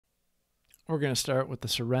We're going to start with the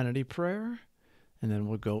Serenity Prayer, and then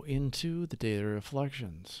we'll go into the daily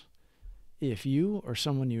reflections. If you or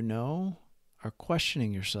someone you know are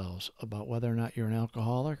questioning yourselves about whether or not you're an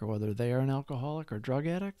alcoholic or whether they are an alcoholic or drug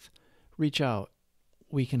addict, reach out.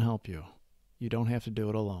 We can help you. You don't have to do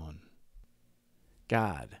it alone.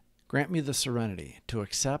 God, grant me the serenity to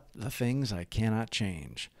accept the things I cannot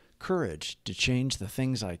change, courage to change the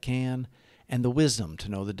things I can, and the wisdom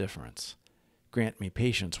to know the difference. Grant me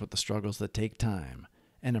patience with the struggles that take time,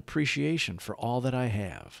 an appreciation for all that I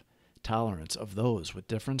have, tolerance of those with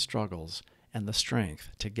different struggles, and the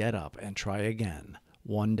strength to get up and try again,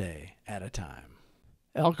 one day at a time.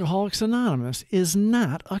 Alcoholics Anonymous is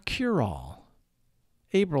not a cure-all.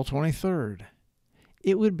 April 23rd.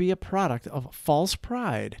 It would be a product of false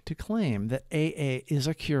pride to claim that AA is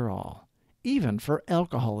a cure-all, even for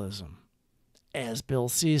alcoholism. As Bill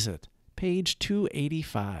sees it, page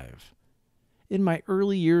 285. In my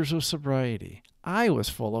early years of sobriety, I was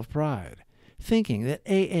full of pride, thinking that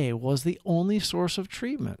AA was the only source of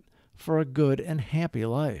treatment for a good and happy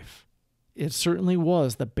life. It certainly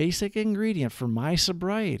was the basic ingredient for my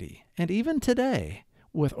sobriety, and even today,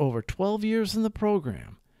 with over 12 years in the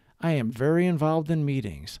program, I am very involved in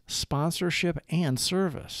meetings, sponsorship, and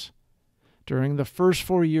service. During the first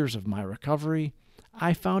 4 years of my recovery,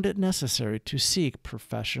 I found it necessary to seek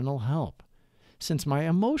professional help, since my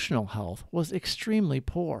emotional health was extremely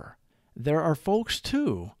poor. There are folks,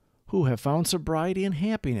 too, who have found sobriety and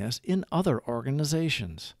happiness in other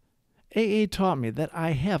organizations. AA taught me that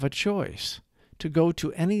I have a choice to go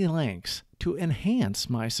to any lengths to enhance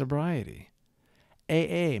my sobriety.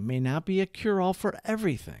 AA may not be a cure-all for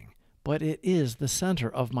everything, but it is the center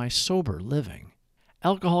of my sober living.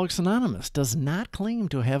 Alcoholics Anonymous does not claim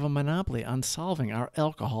to have a monopoly on solving our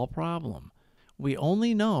alcohol problem. We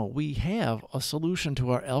only know we have a solution to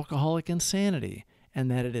our alcoholic insanity, and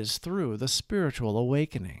that it is through the spiritual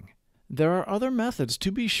awakening. There are other methods,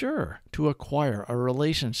 to be sure, to acquire a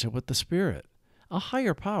relationship with the Spirit, a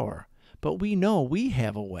higher power, but we know we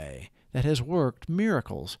have a way that has worked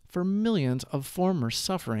miracles for millions of former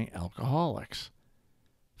suffering alcoholics.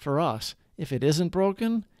 For us, if it isn't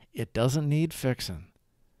broken, it doesn't need fixing.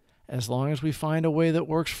 As long as we find a way that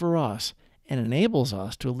works for us and enables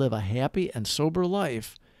us to live a happy and sober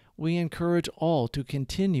life, we encourage all to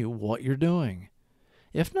continue what you're doing.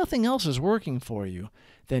 If nothing else is working for you,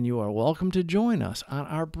 then you are welcome to join us on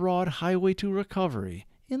our broad highway to recovery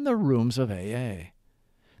in the rooms of AA.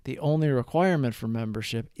 The only requirement for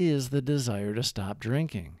membership is the desire to stop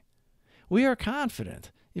drinking. We are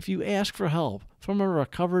confident if you ask for help from a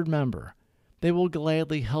recovered member, they will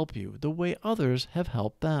gladly help you the way others have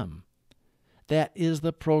helped them. That is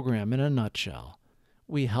the program in a nutshell.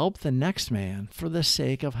 We help the next man for the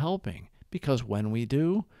sake of helping, because when we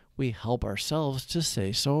do, we help ourselves to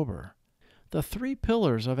stay sober. The 3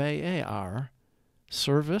 pillars of AA are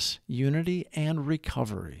service, unity, and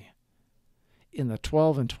recovery. In the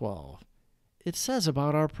 12 and 12, it says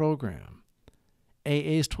about our program,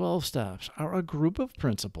 AA's 12 steps are a group of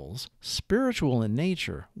principles, spiritual in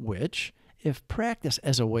nature, which, if practiced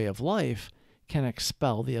as a way of life, can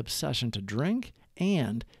expel the obsession to drink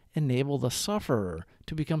and enable the sufferer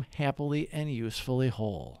to become happily and usefully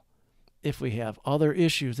whole. If we have other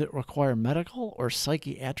issues that require medical or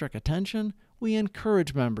psychiatric attention, we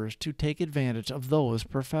encourage members to take advantage of those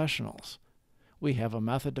professionals. We have a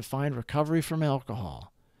method to find recovery from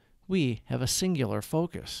alcohol. We have a singular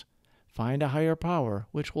focus. Find a higher power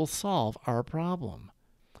which will solve our problem.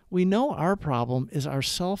 We know our problem is our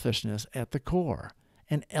selfishness at the core,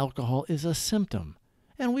 and alcohol is a symptom,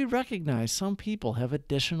 and we recognize some people have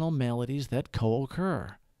additional maladies that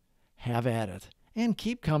co-occur. Have at it, and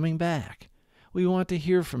keep coming back. We want to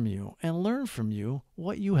hear from you and learn from you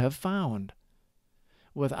what you have found.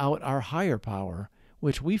 Without our higher power,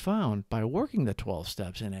 which we found by working the 12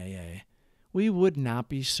 steps in AA, we would not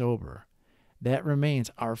be sober. That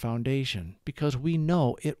remains our foundation because we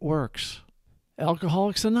know it works.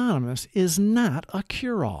 Alcoholics Anonymous is not a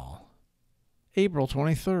cure-all. April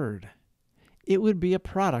 23rd. It would be a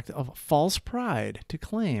product of false pride to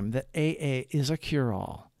claim that AA is a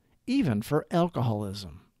cure-all, even for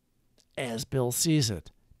alcoholism. As Bill sees it,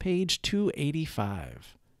 page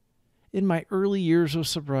 285. In my early years of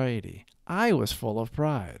sobriety, I was full of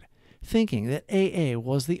pride, thinking that AA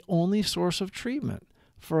was the only source of treatment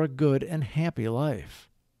for a good and happy life.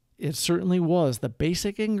 It certainly was the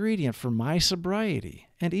basic ingredient for my sobriety,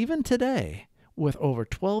 and even today, with over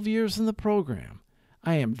 12 years in the program,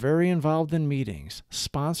 I am very involved in meetings,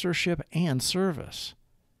 sponsorship, and service.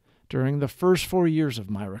 During the first 4 years of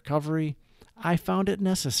my recovery, I found it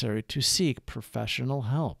necessary to seek professional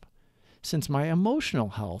help, since my emotional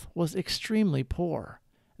health was extremely poor.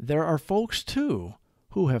 There are folks, too,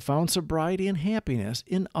 who have found sobriety and happiness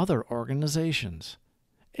in other organizations.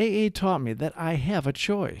 AA taught me that I have a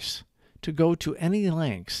choice to go to any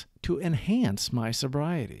lengths to enhance my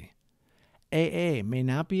sobriety. AA may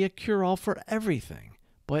not be a cure-all for everything,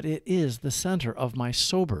 but it is the center of my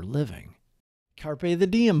sober living. Carpe the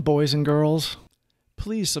diem, boys and girls.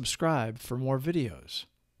 Please subscribe for more videos.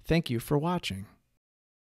 Thank you for watching.